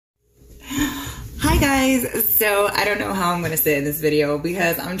guys, so I don't know how I'm gonna sit in this video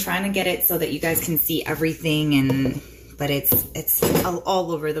because I'm trying to get it so that you guys can see everything, but it's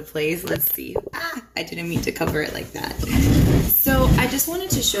all over the place. Let's see. I didn't mean to cover it like that. So I just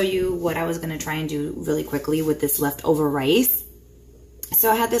wanted to show you what I was gonna try and do really quickly with this leftover rice. So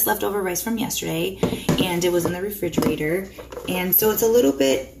I had this leftover rice from yesterday and it was in the refrigerator, and so it was a little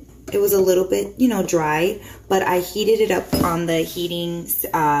bit, you know, dry, but I heated it up on the heating,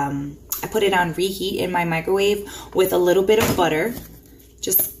 I put it on reheat in my microwave with a little bit of butter,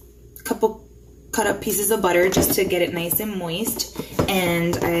 just a couple cut up pieces of butter just to get it nice and moist,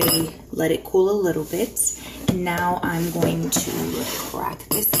 and I let it cool a little bit. And now I'm going to crack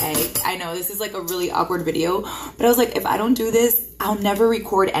this egg. I know this is like a really awkward video, but I was like, if I don't do this, I'll never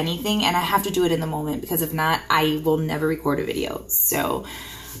record anything, and I have to do it in the moment because if not, I will never record a video. So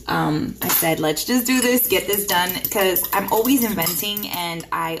I said, let's just do this, get this done, because I'm always inventing and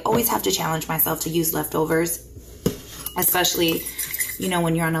I always have to challenge myself to use leftovers, especially, you know,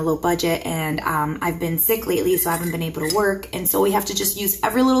 when you're on a low budget. And I've been sick lately, so I haven't been able to work, and so we have to just use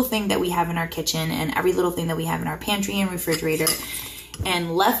every little thing that we have in our kitchen and every little thing that we have in our pantry and refrigerator,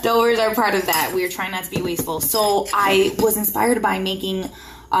 and leftovers are part of that. We are trying not to be wasteful. So I was inspired by making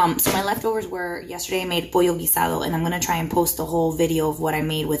so my leftovers were, yesterday I made pollo guisado, and I'm going to try and post the whole video of what I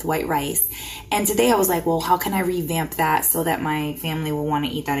made with white rice. And today I was like, well, how can I revamp that so that my family will want to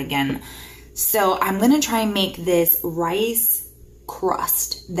eat that again? So I'm going to try and make this rice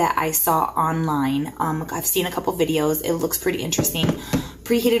crust that I saw online. I've seen a couple videos. It looks pretty interesting.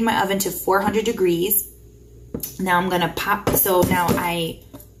 Preheated my oven to 400 degrees. Now I'm going to pop, so now I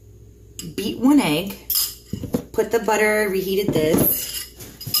beat one egg, put the butter, reheated this,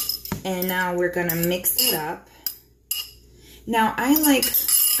 and now we're gonna mix it up. Now I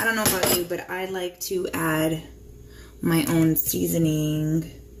don't know about you, but I like to add my own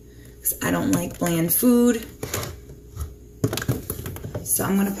seasoning because I don't like bland food. So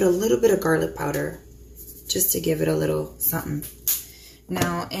I'm gonna put a little bit of garlic powder just to give it a little something.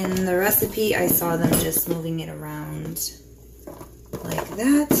 Now in the recipe, I saw them just moving it around like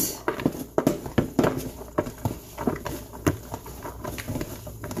that.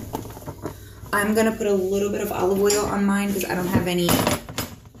 I'm going to put a little bit of olive oil on mine because I don't have any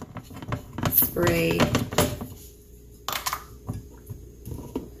spray.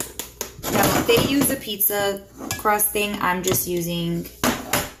 Now, if they use a pizza crust thing, I'm just using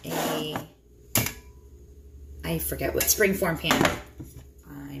I forget what, springform pan.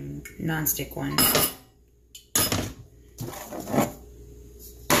 I'm non-stick one.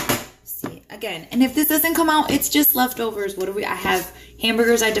 See, again, and if this doesn't come out, it's just leftovers. What do I have?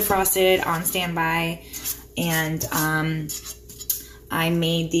 Hamburgers I defrosted on standby, and I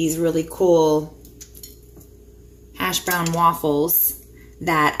made these really cool hash brown waffles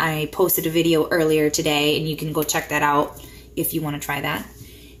that I posted a video earlier today, and you can go check that out if you want to try that.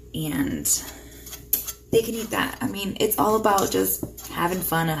 And they can eat that. I mean, it's all about just having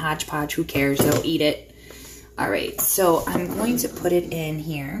fun, a hodgepodge. Who cares? They'll eat it. All right, so I'm going to put it in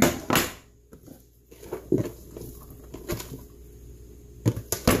here.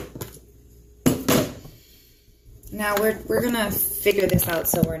 Now we're gonna figure this out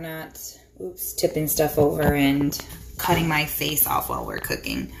so we're not, tipping stuff over and cutting my face off while we're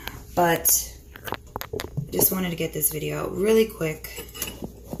cooking. But I just wanted to get this video out really quick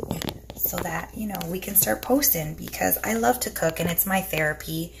so that, you know, we can start posting, because I love to cook and it's my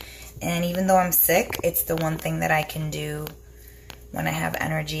therapy. And even though I'm sick, it's the one thing that I can do when I have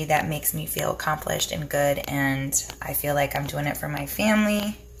energy that makes me feel accomplished and good. And I feel like I'm doing it for my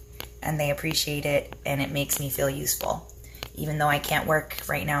family, and they appreciate it, and it makes me feel useful. Even though I can't work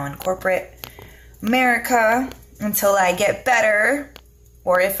right now in corporate America until I get better,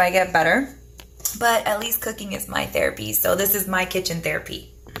 or if I get better, but at least cooking is my therapy. So this is my kitchen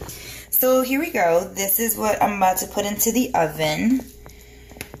therapy. So here we go. This is what I'm about to put into the oven.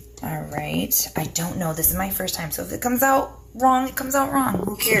 All right. I don't know. This is my first time, so if it comes out wrong, it comes out wrong.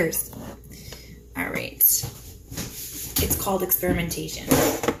 Who cares? All right. It's called experimentation.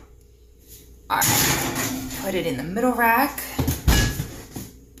 All right, put it in the middle rack,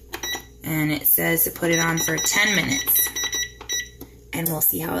 and it says to put it on for 10 minutes, and we'll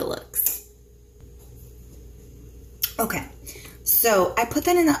see how it looks. Okay, so I put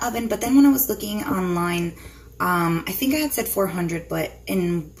that in the oven, but then when I was looking online, I think I had said 400, but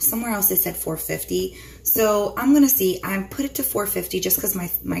in somewhere else it said 450. So I'm gonna see. I put it to 450 just because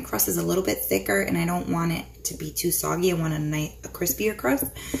my crust is a little bit thicker and I don't want it to be too soggy. I want a crispier crust.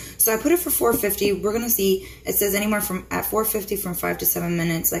 So I put it for 450. We're gonna see. It says anywhere from at 450 from 5 to 7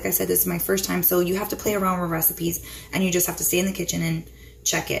 minutes. Like I said, this is my first time, so you have to play around with recipes and you just have to stay in the kitchen and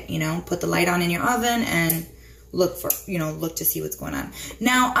check it, you know, put the light on in your oven and look for, you know, look to see what's going on.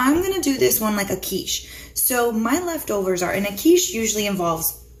 Now I'm going to do this one like a quiche. So my leftovers are, and a quiche usually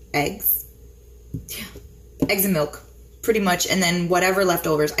involves eggs and milk, pretty much, and then whatever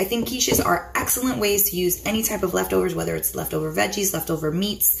leftovers. I think quiches are excellent ways to use any type of leftovers, whether it's leftover veggies, leftover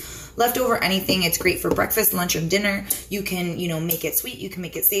meats, leftover anything. It's great for breakfast, lunch, or dinner. You can, you know, make it sweet. You can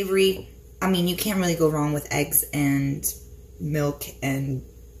make it savory. I mean, you can't really go wrong with eggs and milk and,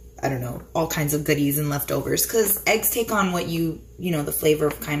 I don't know, all kinds of goodies and leftovers, because eggs take on what you know, the flavor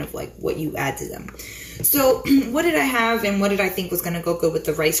of kind of like what you add to them. So what did I have and what did I think was going to go good with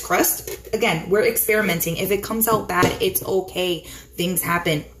the rice crust? Again, we're experimenting. If it comes out bad, it's okay. Things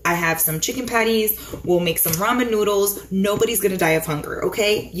happen. I have some chicken patties. We'll make some ramen noodles. Nobody's going to die of hunger,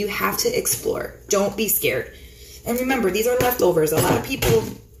 okay? You have to explore. Don't be scared. And remember, these are leftovers. A lot of people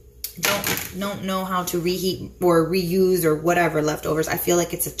don't know how to reheat or reuse or whatever leftovers. I feel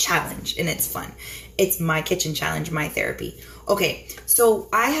like it's a challenge and it's fun. It's my kitchen challenge, my therapy. Okay, so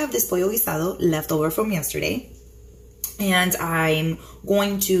I have this pollo guisado left over from yesterday, and I'm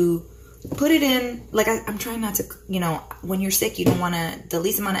going to put it in, like I'm trying not to, you know, when you're sick, you don't want to, the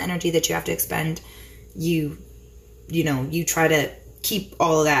least amount of energy that you have to expend, you know, you try to keep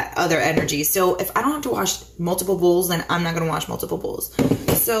all of that other energy. So if I don't have to wash multiple bowls, then I'm not going to wash multiple bowls.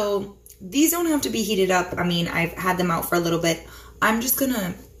 So these don't have to be heated up. I mean, I've had them out for a little bit. I'm just going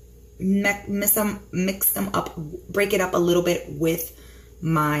to mix them up, break it up a little bit with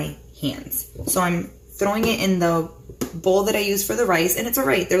my hands. So I'm throwing it in the bowl that I use for the rice, and it's all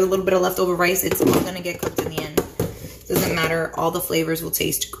right. There's a little bit of leftover rice. It's all going to get cooked in the end. Doesn't matter. All the flavors will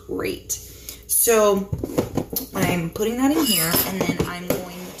taste great. So I'm putting that in here, and then I'm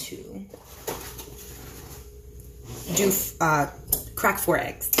going to do crack 4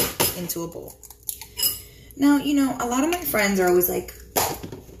 eggs into a bowl. Now, you know, a lot of my friends are always like,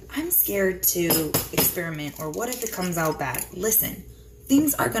 I'm scared to experiment, or what if it comes out bad? Listen,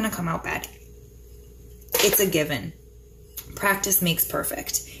 things are going to come out bad. It's a given. Practice makes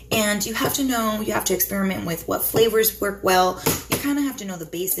perfect. And you have to know, you have to experiment with what flavors work well. You kind of have to know the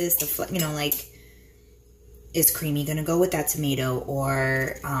basis, you know, like, is creamy going to go with that tomato?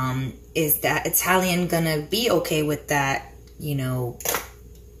 Or is that Italian going to be okay with that, you know,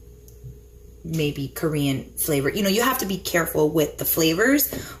 maybe Korean flavor? You know, you have to be careful with the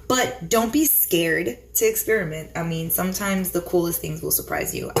flavors, but don't be scared to experiment. I mean, sometimes the coolest things will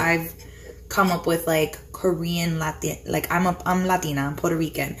surprise you. I've come up with like Korean Latin, like I'm Latina, I'm Puerto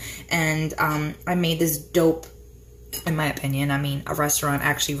Rican, and I made this dope, in my opinion, I mean, a restaurant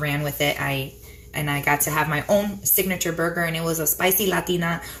actually ran with it. I got to have my own signature burger, and it was a spicy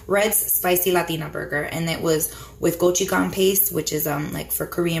Latina, Red's spicy Latina burger, and it was with gochujang paste, which is like for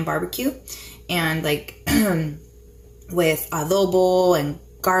Korean barbecue, and like with adobo and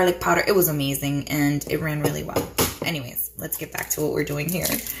garlic powder. It was amazing, and it ran really well. Anyways, let's get back to what we're doing here.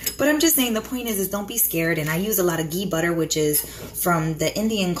 But I'm just saying, the point is don't be scared. And I use a lot of ghee butter, which is from the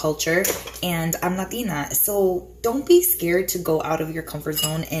Indian culture, and I'm Latina. So don't be scared to go out of your comfort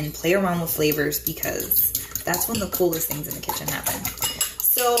zone and play around with flavors, because that's when the coolest things in the kitchen happen.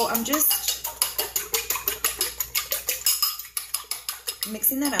 So I'm just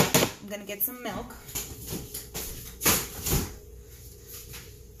mixing that up. I'm gonna get some milk.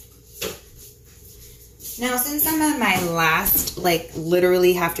 Now, since I'm on my last, like,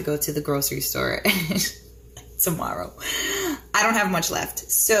 literally have to go to the grocery store tomorrow, I don't have much left.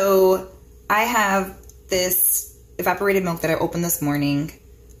 So I have this evaporated milk that I opened this morning.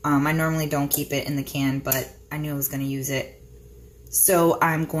 I normally don't keep it in the can, but I knew I was going to use it. So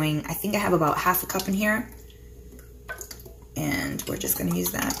I think I have about half a cup in here. And we're just going to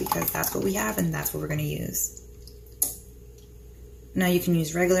use that because that's what we have and that's what we're going to use. Now you can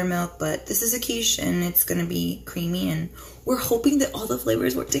use regular milk, but this is a quiche and it's going to be creamy, and we're hoping that all the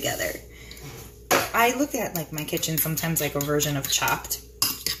flavors work together. I look at like my kitchen sometimes like a version of Chopped.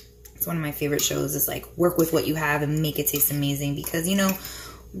 It's one of my favorite shows. Is like work with what you have and make it taste amazing, because, you know,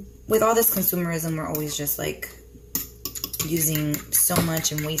 with all this consumerism, we're always just like using so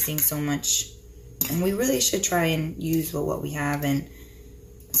much and wasting so much, and we really should try and use what we have. And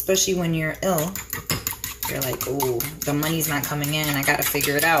especially when you're ill, you're like, oh, the money's not coming in, I gotta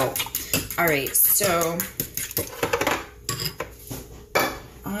figure it out. All right, so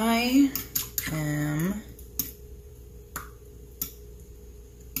I am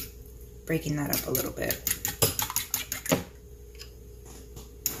breaking that up a little bit.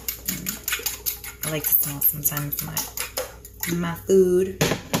 I like to smell sometimes my food,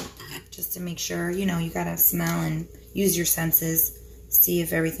 just to make sure, you know, you gotta smell and use your senses, see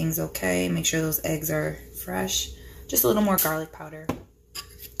if everything's okay, make sure those eggs are fresh. Just a little more garlic powder.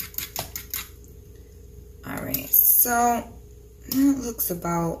 So that looks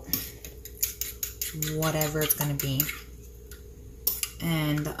about whatever it's gonna be.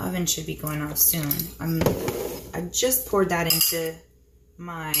 And the oven should be going off soon. I just poured that into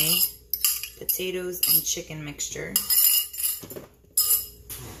my potatoes and chicken mixture.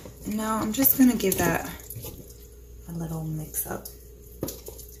 Now I'm just gonna give that a little mix up.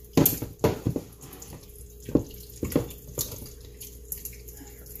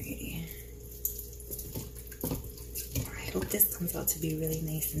 Alrighty. I hope this comes out to be really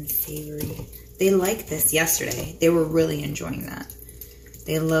nice and savory. They liked this yesterday. They were really enjoying that.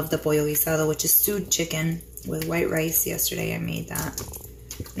 They love the pollo guisado, which is stewed chicken with white rice. Yesterday I made that.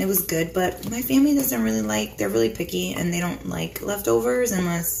 And it was good, but my family doesn't really like, they're really picky and they don't like leftovers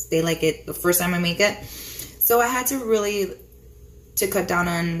unless they like it the first time I make it. So I had to cut down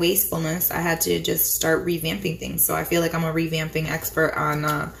on wastefulness, I had to just start revamping things. So I feel like I'm a revamping expert on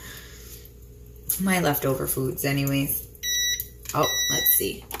my leftover foods anyways. Oh, let's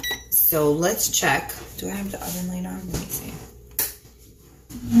see. So let's check. Do I have the oven light on? Let me see.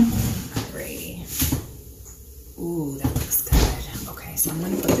 Alrighty. Ooh, that looks good. Okay, so I'm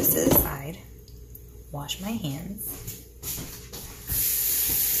going to put this to the side. Wash my hands.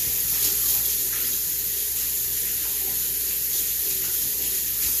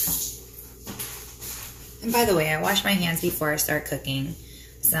 And by the way, I wash my hands before I start cooking.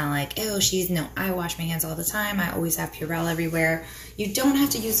 It's not like, oh, I wash my hands all the time. I always have Purell everywhere. You don't have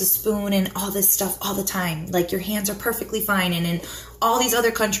to use a spoon and all this stuff all the time. Like, your hands are perfectly fine. And in all these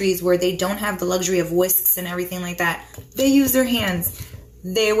other countries where they don't have the luxury of whisks and everything like that, they use their hands.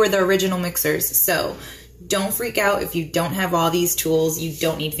 They were the original mixers. So don't freak out if you don't have all these tools. You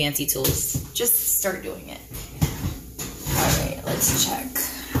don't need fancy tools. Just start doing it. All right, let's check.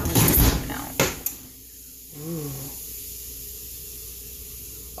 How is this coming out? Ooh.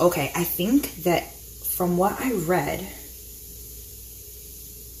 Okay, I think that from what I read,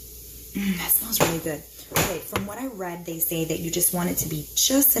 that smells really good. Okay, from what I read, they say that you just want it to be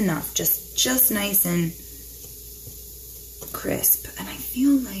just enough, just nice and crisp. And I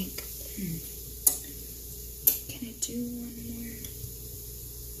feel like, can I do one more?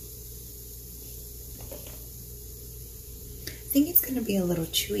 I think it's gonna be a little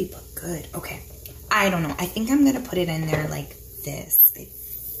chewy, but good. Okay, I don't know. I think I'm gonna put it in there like this. I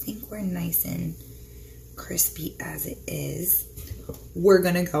think we're nice and crispy as it is. We're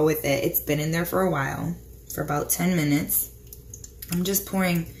gonna go with it. It's been in there for a while, for about 10 minutes. I'm just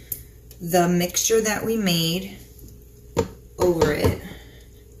pouring the mixture that we made over it.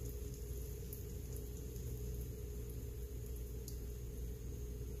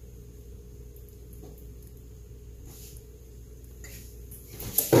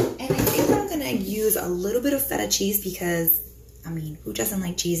 And I think I'm gonna use a little bit of feta cheese because, I mean, who doesn't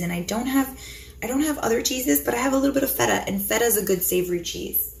like cheese? And I don't have other cheeses, but I have a little bit of feta, and feta is a good savory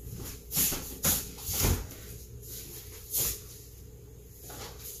cheese.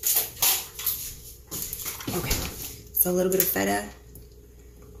 Okay, so a little bit of feta.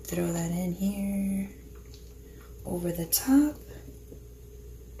 Throw that in here. Over the top.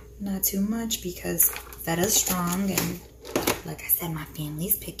 Not too much because feta's strong, and like I said, my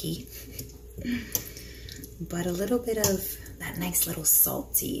family's picky. But a little bit of that nice little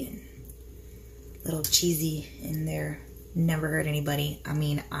salty and little cheesy in there never hurt anybody. I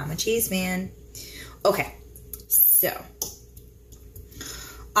mean, I'm a cheese fan. Okay, so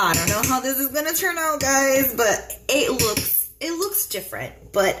I don't know how this is gonna turn out, guys, but it looks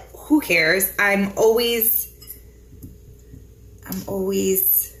different, but who cares? I'm always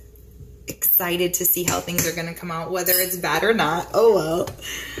excited to see how things are gonna come out, whether it's bad or not. Oh well.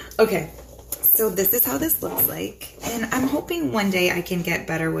 Okay, so this is how this looks like, and I'm hoping one day I can get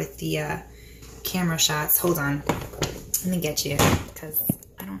better with the camera shots. Hold on, let me get you, because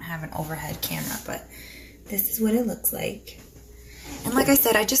I don't have an overhead camera, but this is what it looks like. And like I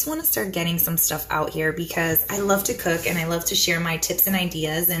said, I just want to start getting some stuff out here because I love to cook and I love to share my tips and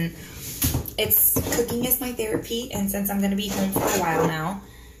ideas, and cooking is my therapy. And since I'm going to be home for a while now,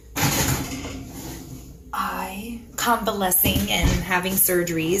 convalescing and having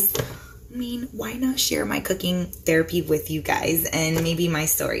surgeries, I mean, why not share my cooking therapy with you guys and maybe my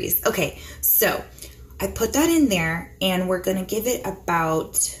stories? Okay, so I put that in there, and we're going to give it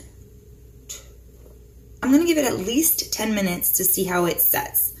I'm going to give it at least 10 minutes to see how it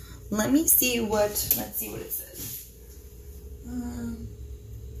sets. Let's see what it says.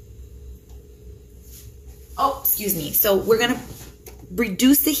 Oh, excuse me. So we're going to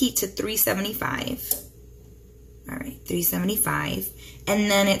reduce the heat to 375. All right, 375. And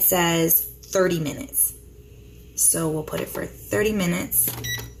then it says 30 minutes. So we'll put it for 30 minutes.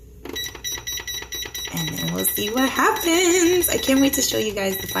 and then we'll see what happens. I can't wait to show you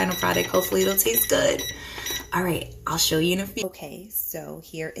guys the final product. Hopefully it'll taste good. All right, I'll show you in a few. Okay, so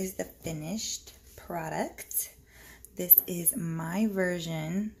here is the finished product. This is my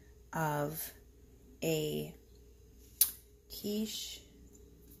version of a quiche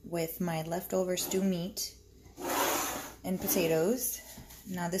with my leftover stew meat and potatoes.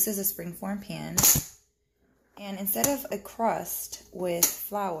 Now this is a springform pan. And instead of a crust with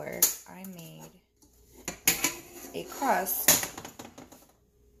flour, I made a crust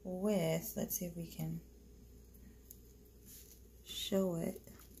with, let's see if we can show it.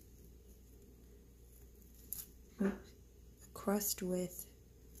 Oops. A crust with,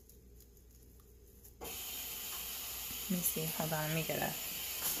 let me see, hold on, let me get a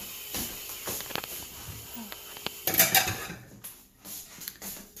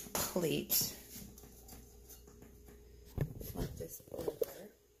plate. Flip this over,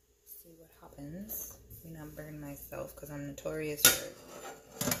 see what happens. You know, burn myself because I'm notorious for it.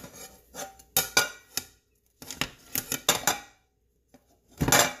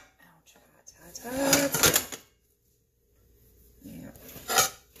 Ouch, hot, hot, hot. Yeah.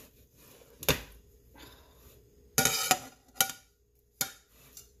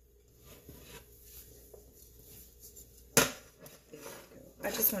 I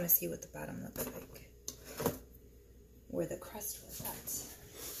just want to see what the bottom looks like. Where the crust was at. Let's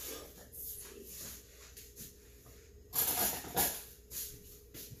see.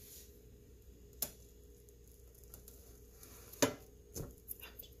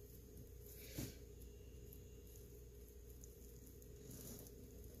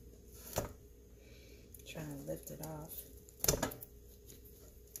 Trying to lift it off.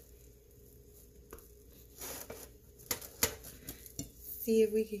 See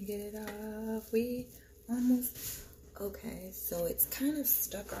if we can get it off. We almost, okay, so it's kind of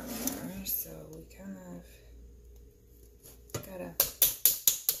stuck on there, so we kind of gotta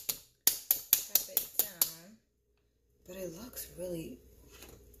tap it down, but it looks really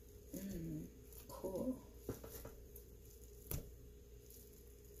cool.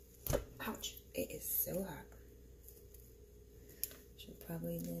 Ouch, it is so hot. Should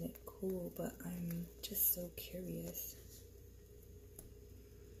probably let it cool, but I'm just so curious.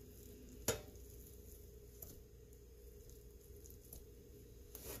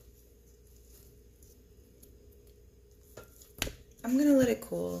 I'm gonna let it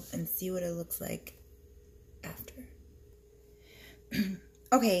cool and see what it looks like after.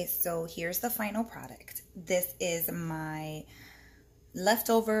 Okay, so here's the final product. This is my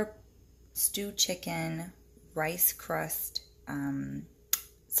leftover stewed chicken rice crust.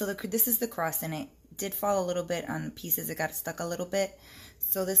 This is the crust, and it did fall a little bit on pieces. It got stuck a little bit.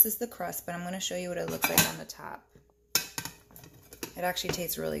 So this is the crust, but I'm gonna show you what it looks like on the top. It actually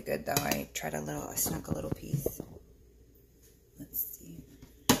tastes really good though. I snuck a little piece. Let's see.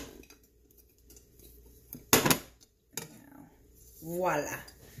 Now, voila.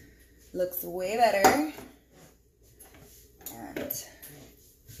 Looks way better. And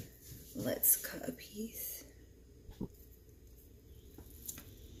let's cut a piece.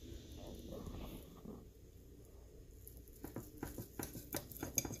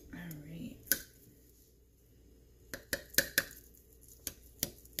 Alright.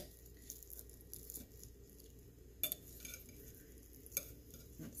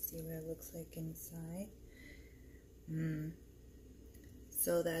 See what it looks like inside.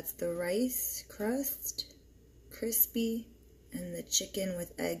 So that's the rice crust, crispy, and the chicken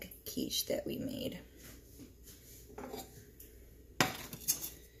with egg quiche that we made.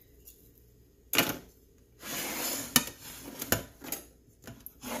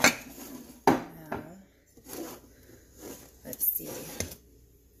 Now, let's see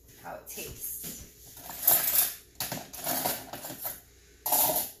how it tastes.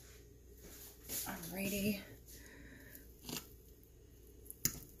 Alrighty.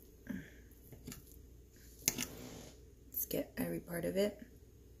 Let's get every part of it.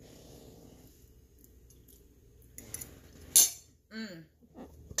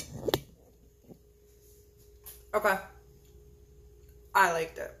 Okay. I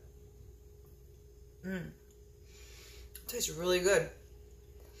liked it. Tastes really good.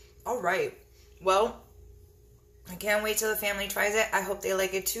 Alright. Well, I can't wait till the family tries it. I hope they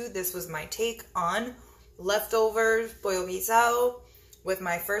like it too. This was my take on leftovers pollo guisado with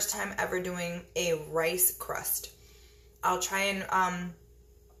my first time ever doing a rice crust. I'll try and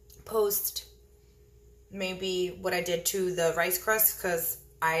post maybe what I did to the rice crust, because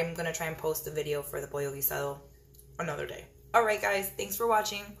I'm going to try and post the video for the pollo guisado another day. Alright guys, thanks for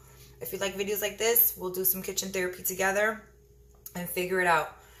watching. If you like videos like this, we'll do some kitchen therapy together and figure it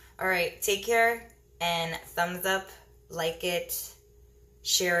out. Alright, take care and thumbs up, like it,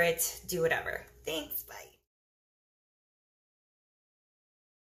 share it, do whatever. Thanks, bye.